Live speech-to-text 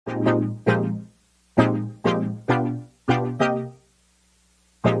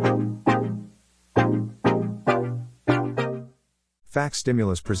Fact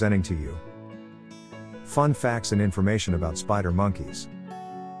stimulus presenting to you fun facts and information about spider monkeys.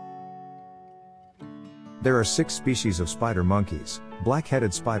 There are 6 species of spider monkeys: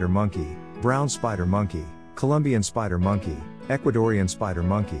 black-headed spider monkey, brown spider monkey, Colombian spider monkey, Ecuadorian spider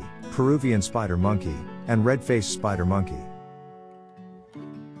monkey, Peruvian spider monkey, and red-faced spider monkey.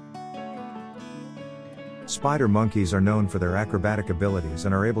 Spider monkeys are known for their acrobatic abilities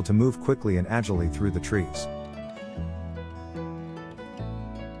and are able to move quickly and agilely through the trees.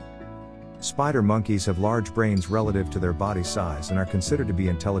 Spider monkeys have large brains relative to their body size and are considered to be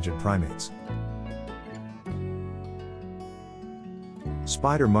intelligent primates.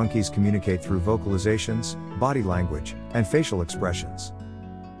 Spider monkeys communicate through vocalizations, body language, and facial expressions.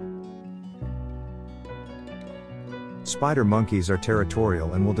 Spider monkeys are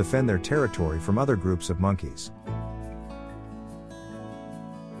territorial and will defend their territory from other groups of monkeys.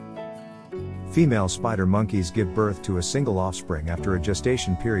 Female spider monkeys give birth to a single offspring after a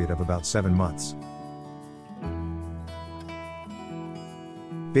gestation period of about 7 months.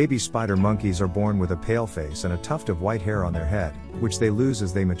 Baby spider monkeys are born with a pale face and a tuft of white hair on their head, which they lose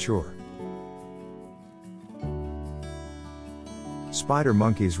as they mature. Spider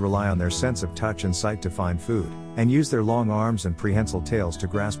monkeys rely on their sense of touch and sight to find food, and use their long arms and prehensile tails to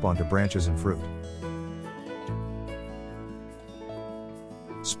grasp onto branches and fruit.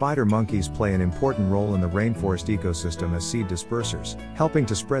 Spider monkeys play an important role in the rainforest ecosystem as seed dispersers, helping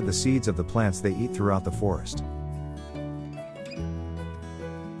to spread the seeds of the plants they eat throughout the forest.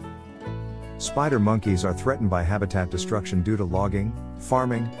 Spider monkeys are threatened by habitat destruction due to logging,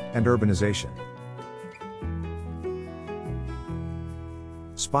 farming, and urbanization.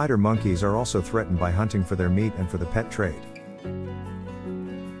 Spider monkeys are also threatened by hunting for their meat and for the pet trade.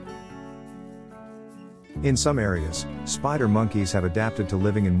 In some areas, spider monkeys have adapted to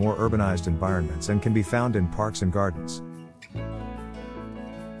living in more urbanized environments and can be found in parks and gardens.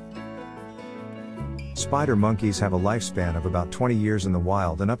 Spider monkeys have a lifespan of about 20 years in the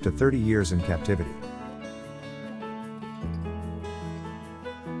wild and up to 30 years in captivity.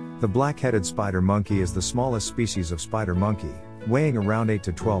 The black-headed spider monkey is the smallest species of spider monkey, weighing around 8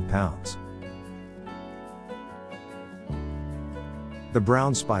 to 12 pounds. The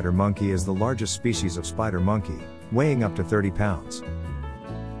brown spider monkey is the largest species of spider monkey, weighing up to 30 pounds.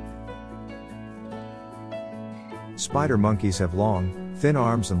 Spider monkeys have long, thin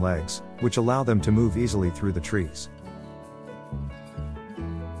arms and legs, which allow them to move easily through the trees.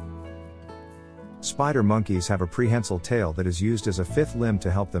 Spider monkeys have a prehensile tail that is used as a 5th limb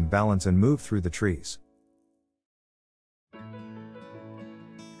to help them balance and move through the trees.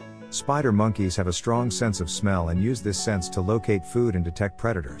 Spider monkeys have a strong sense of smell and use this sense to locate food and detect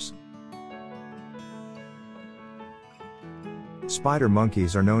predators. Spider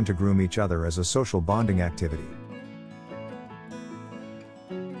monkeys are known to groom each other as a social bonding activity.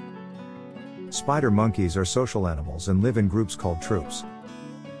 Spider monkeys are social animals and live in groups called troops.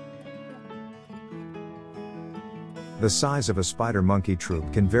 The size of a spider monkey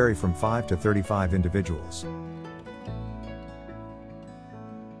troop can vary from 5 to 35 individuals.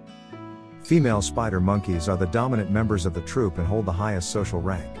 Female spider monkeys are the dominant members of the troop and hold the highest social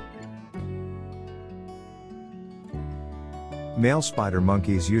rank. Male spider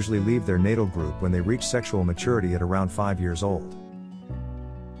monkeys usually leave their natal group when they reach sexual maturity at around 5 years old.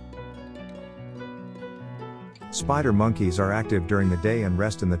 Spider monkeys are active during the day and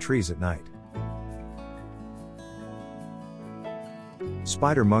rest in the trees at night.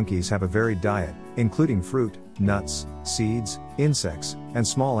 Spider monkeys have a varied diet, including fruit, nuts, seeds, insects, and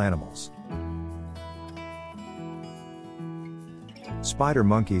small animals. Spider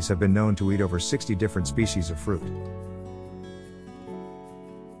monkeys have been known to eat over 60 different species of fruit.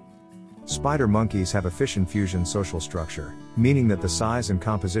 Spider monkeys have a fission-fusion social structure, meaning that the size and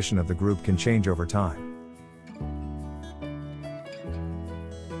composition of the group can change over time.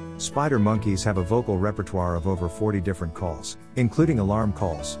 Spider monkeys have a vocal repertoire of over 40 different calls, including alarm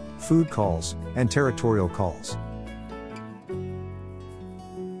calls, food calls, and territorial calls.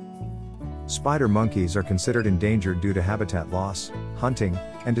 Spider monkeys are considered endangered due to habitat loss, hunting,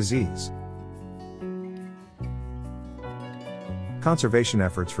 and disease. Conservation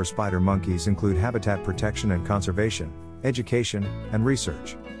efforts for spider monkeys include habitat protection and conservation, education, and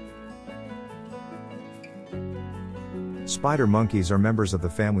research. Spider monkeys are members of the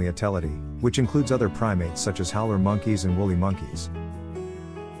family Atelidae, which includes other primates such as howler monkeys and woolly monkeys.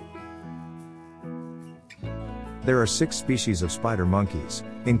 There are 6 species of spider monkeys,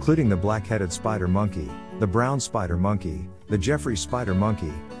 including the black-headed spider monkey, the brown spider monkey, the Jeffrey spider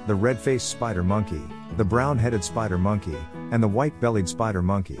monkey, the red-faced spider monkey, the brown-headed spider monkey, and the white-bellied spider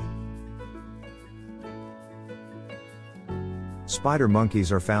monkey. Spider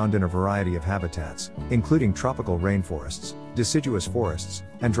monkeys are found in a variety of habitats, including tropical rainforests, deciduous forests,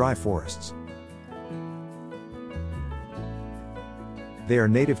 and dry forests. They are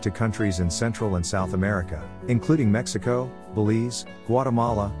native to countries in Central and South America, including Mexico, Belize,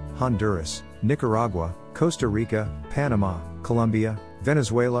 Guatemala, Honduras, Nicaragua, Costa Rica, Panama, Colombia,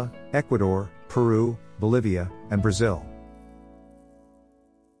 Venezuela, Ecuador, Peru, Bolivia, and Brazil.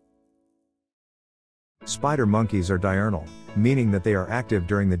 Spider monkeys are diurnal, meaning that they are active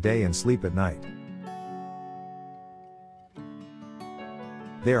during the day and sleep at night.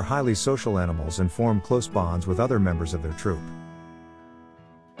 They are highly social animals and form close bonds with other members of their troop.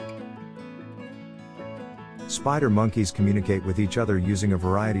 Spider monkeys communicate with each other using a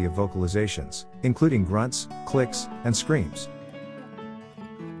variety of vocalizations, including grunts, clicks, and screams.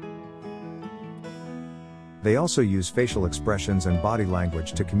 They also use facial expressions and body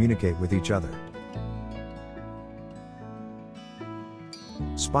language to communicate with each other.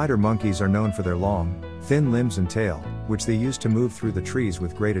 Spider monkeys are known for their long, thin limbs and tail, which they use to move through the trees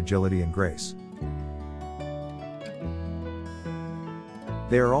with great agility and grace.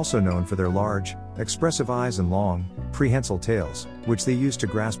 They are also known for their large, expressive eyes and long, prehensile tails, which they use to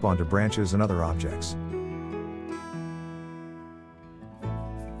grasp onto branches and other objects.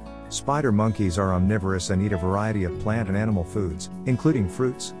 Spider monkeys are omnivorous and eat a variety of plant and animal foods, including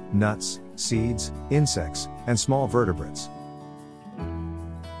fruits, nuts, seeds, insects, and small vertebrates.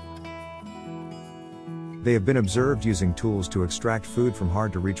 They have been observed using tools to extract food from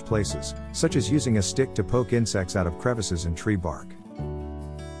hard-to-reach places, such as using a stick to poke insects out of crevices in tree bark.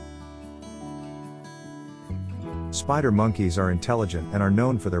 Spider monkeys are intelligent and are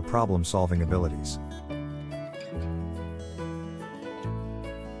known for their problem-solving abilities.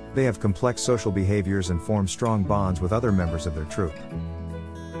 They have complex social behaviors and form strong bonds with other members of their troop.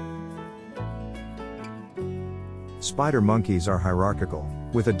 Spider monkeys are hierarchical,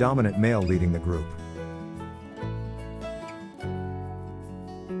 with a dominant male leading the group.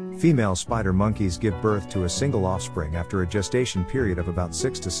 Female spider monkeys give birth to a single offspring after a gestation period of about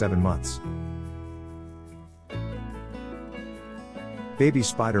 6 to 7 months. Baby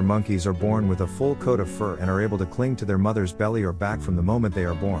spider monkeys are born with a full coat of fur and are able to cling to their mother's belly or back from the moment they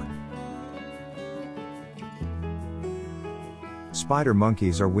are born. Spider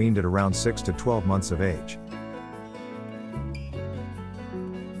monkeys are weaned at around 6 to 12 months of age.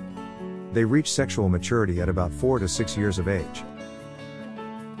 They reach sexual maturity at about 4 to 6 years of age.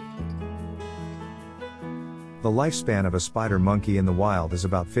 The lifespan of a spider monkey in the wild is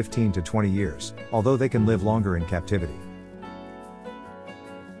about 15 to 20 years, although they can live longer in captivity.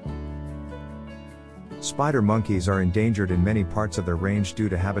 Spider monkeys are endangered in many parts of their range due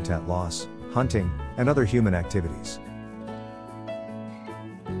to habitat loss, hunting, and other human activities.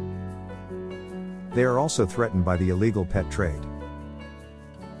 They are also threatened by the illegal pet trade.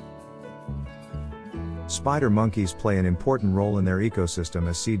 Spider monkeys play an important role in their ecosystem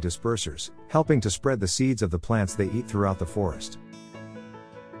as seed dispersers, helping to spread the seeds of the plants they eat throughout the forest.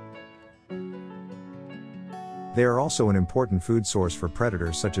 They are also an important food source for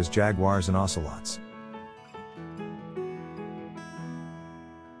predators such as jaguars and ocelots.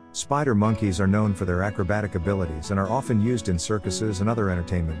 Spider monkeys are known for their acrobatic abilities and are often used in circuses and other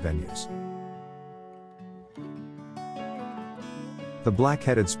entertainment venues. The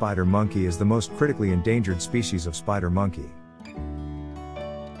black-headed spider monkey is the most critically endangered species of spider monkey.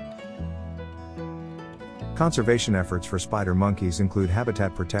 Conservation efforts for spider monkeys include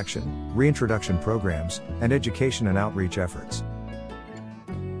habitat protection, reintroduction programs, and education and outreach efforts.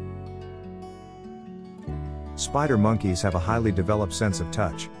 Spider monkeys have a highly developed sense of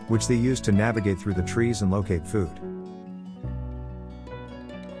touch, which they use to navigate through the trees and locate food.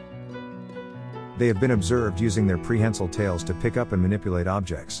 They have been observed using their prehensile tails to pick up and manipulate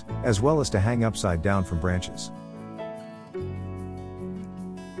objects, as well as to hang upside down from branches.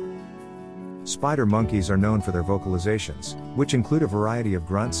 Spider monkeys are known for their vocalizations, which include a variety of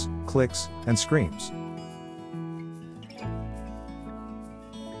grunts, clicks, and screams.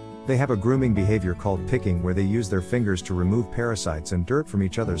 They have a grooming behavior called picking, where they use their fingers to remove parasites and dirt from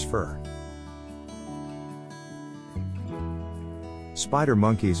each other's fur. Spider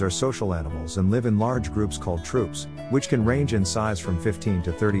monkeys are social animals and live in large groups called troops, which can range in size from 15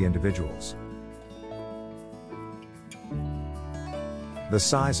 to 30 individuals. The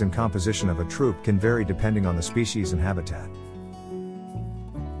size and composition of a troop can vary depending on the species and habitat.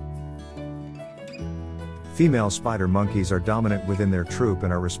 Female spider monkeys are dominant within their troop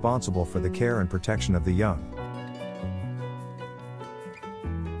and are responsible for the care and protection of the young.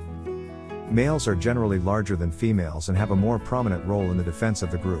 Males are generally larger than females and have a more prominent role in the defense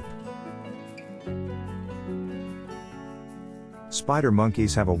of the group. Spider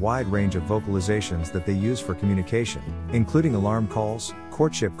monkeys have a wide range of vocalizations that they use for communication, including alarm calls,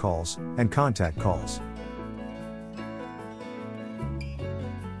 courtship calls, and contact calls.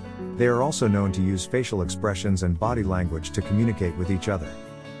 They are also known to use facial expressions and body language to communicate with each other.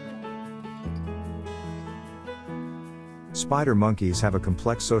 Spider monkeys have a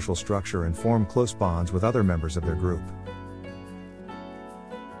complex social structure and form close bonds with other members of their group.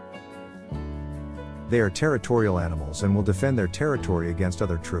 They are territorial animals and will defend their territory against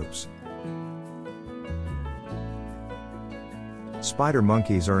other troops. Spider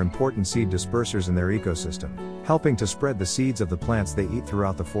monkeys are important seed dispersers in their ecosystem, helping to spread the seeds of the plants they eat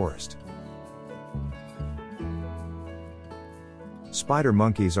throughout the forest. Spider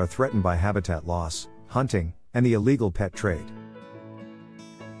monkeys are threatened by habitat loss, hunting, and the illegal pet trade.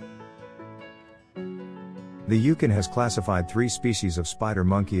 The Yukon has classified 3 species of spider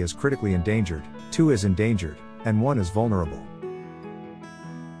monkey as critically endangered, 2 as endangered, and 1 as vulnerable.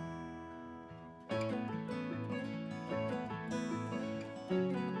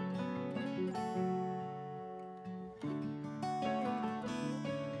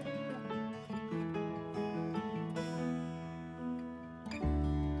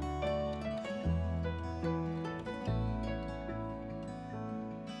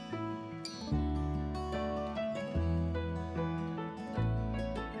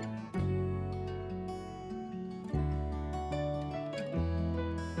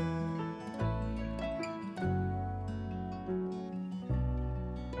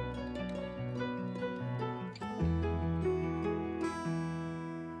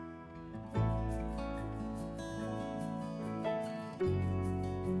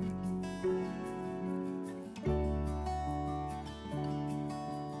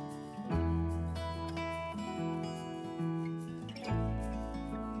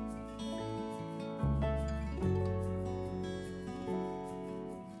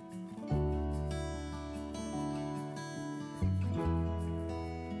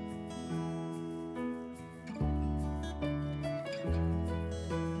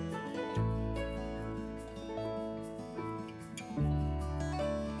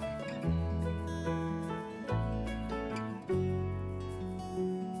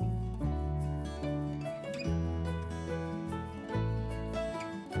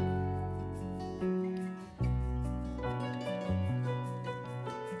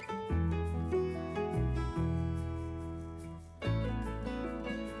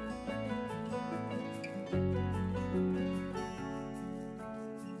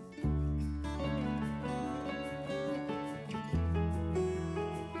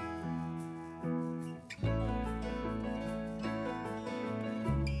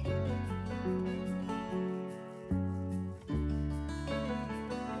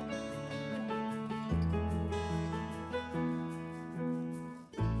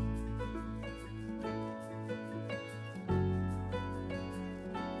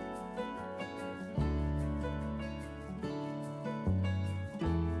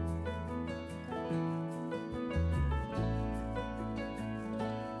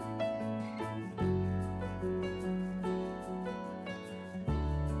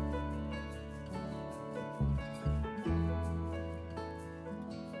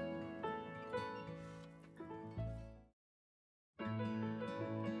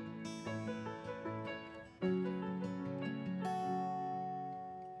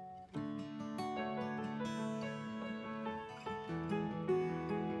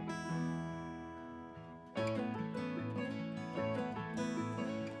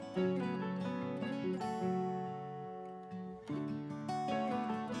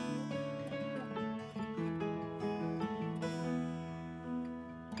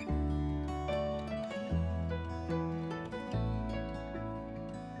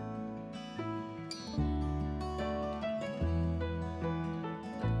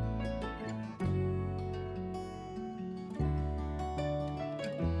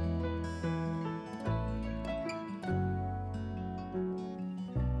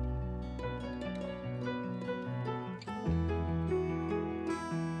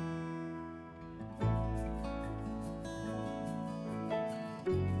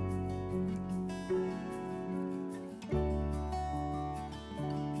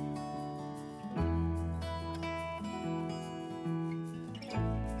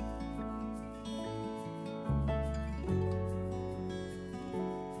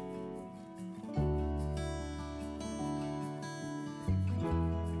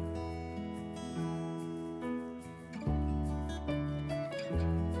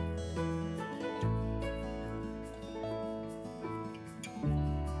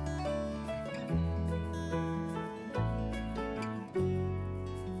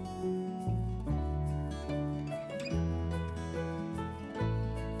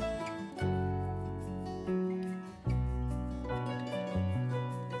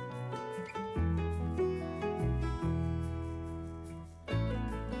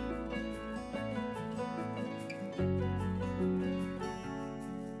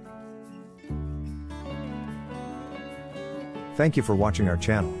 Thank you for watching our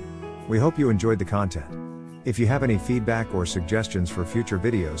channel. We hope you enjoyed the content. If you have any feedback or suggestions for future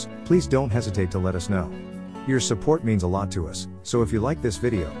videos, please don't hesitate to let us know. Your support means a lot to us, so if you like this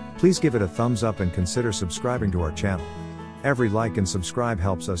video, please give it a thumbs up and consider subscribing to our channel. Every like and subscribe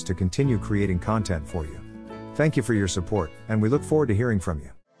helps us to continue creating content for you. Thank you for your support, and we look forward to hearing from you.